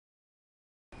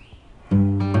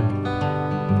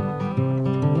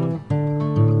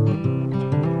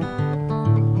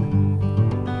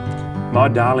My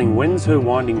darling wends her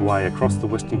winding way across the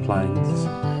western plains.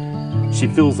 She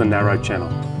fills the narrow channel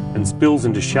and spills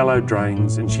into shallow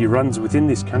drains, and she runs within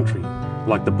this country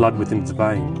like the blood within its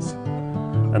veins,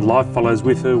 and life follows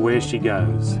with her where she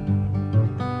goes.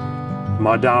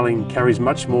 My darling carries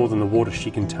much more than the water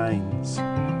she contains.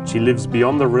 She lives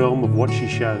beyond the realm of what she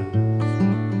shows,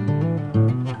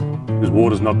 because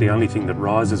water's not the only thing that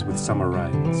rises with summer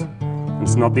rains, and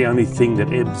it's not the only thing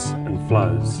that ebbs and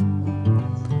flows.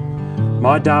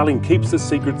 My darling keeps the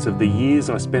secrets of the years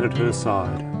I spent at her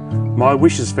side. My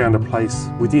wishes found a place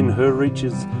within her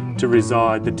reaches to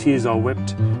reside. The tears I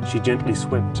wept, she gently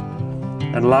swept,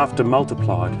 and laughter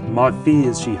multiplied. My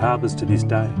fears she harbours to this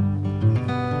day.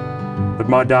 But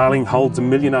my darling holds a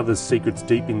million other secrets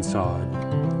deep inside,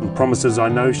 and promises I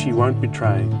know she won't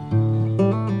betray.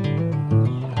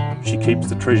 She keeps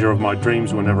the treasure of my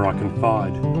dreams whenever I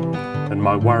confide, and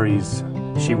my worries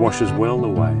she washes well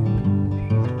away.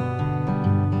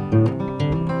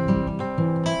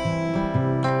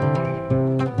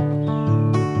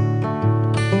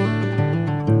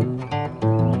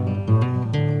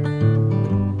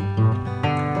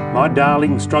 My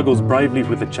darling struggles bravely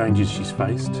with the changes she's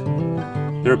faced.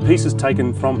 There are pieces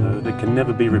taken from her that can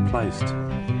never be replaced,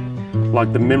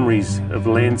 like the memories of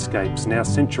landscapes now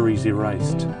centuries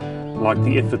erased, like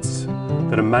the efforts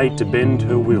that are made to bend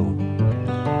her will.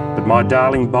 But my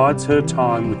darling bides her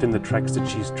time within the tracks that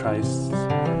she's traced,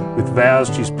 with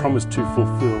vows she's promised to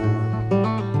fulfill.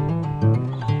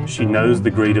 She knows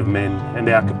the greed of men and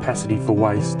our capacity for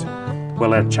waste,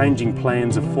 while our changing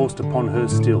plans are forced upon her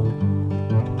still.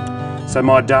 So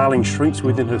my darling shrinks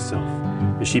within herself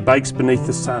as she bakes beneath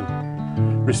the sun,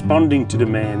 responding to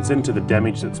demands and to the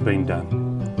damage that's been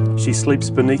done. She sleeps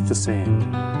beneath the sand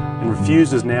and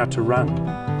refuses now to run,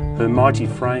 her mighty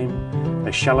frame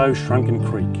a shallow shrunken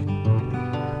creek.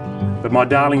 But my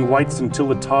darling waits until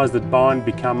the ties that bind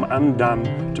become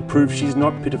undone, to prove she's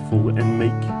not pitiful and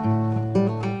meek.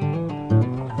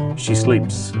 She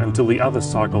sleeps until the other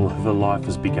cycle of her life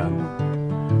has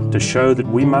begun, to show that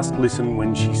we must listen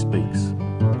when she speaks.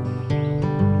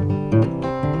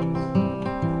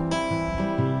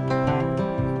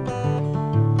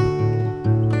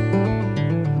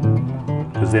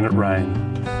 Because then it rains.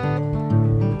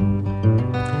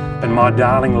 And my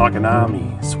darling, like an army,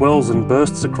 swells and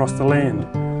bursts across the land,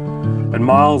 and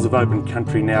miles of open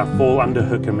country now fall under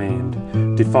her command,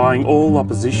 defying all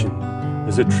opposition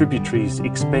as her tributaries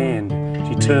expand.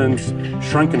 She turns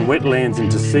shrunken wetlands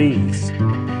into seas.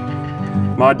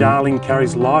 My darling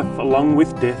carries life along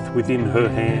with death within her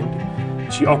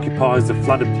hand. She occupies the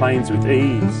flooded plains with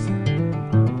ease.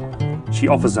 She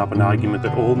offers up an argument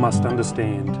that all must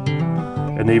understand,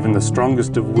 and even the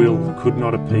strongest of will could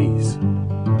not appease.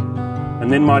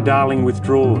 And then my darling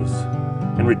withdraws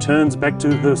and returns back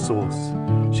to her source.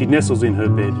 She nestles in her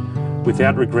bed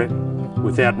without regret,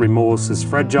 without remorse, as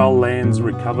fragile lands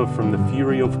recover from the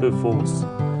fury of her force,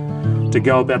 to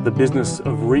go about the business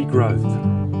of regrowth.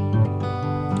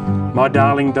 My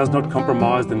darling does not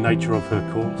compromise the nature of her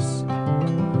course.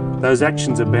 Those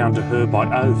actions are bound to her by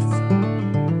oath.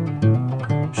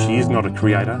 She is not a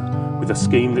creator with a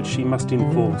scheme that she must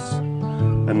enforce,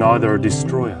 and neither a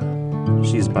destroyer.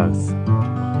 She is both.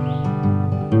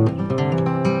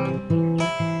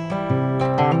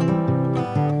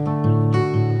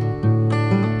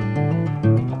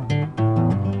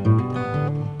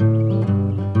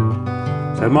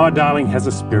 So my darling has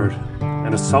a spirit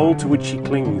and a soul to which she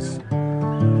clings.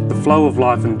 The flow of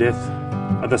life and death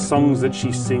are the songs that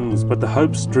she sings, but the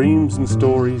hopes, dreams and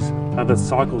stories are the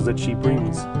cycles that she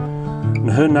brings,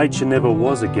 and her nature never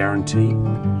was a guarantee.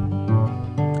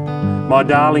 My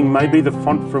darling may be the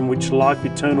font from which life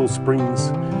eternal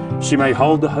springs. She may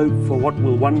hold the hope for what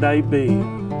will one day be.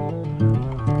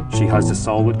 She has a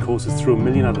soul that courses through a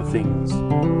million other things.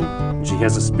 She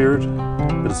has a spirit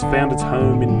that has found its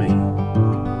home in me.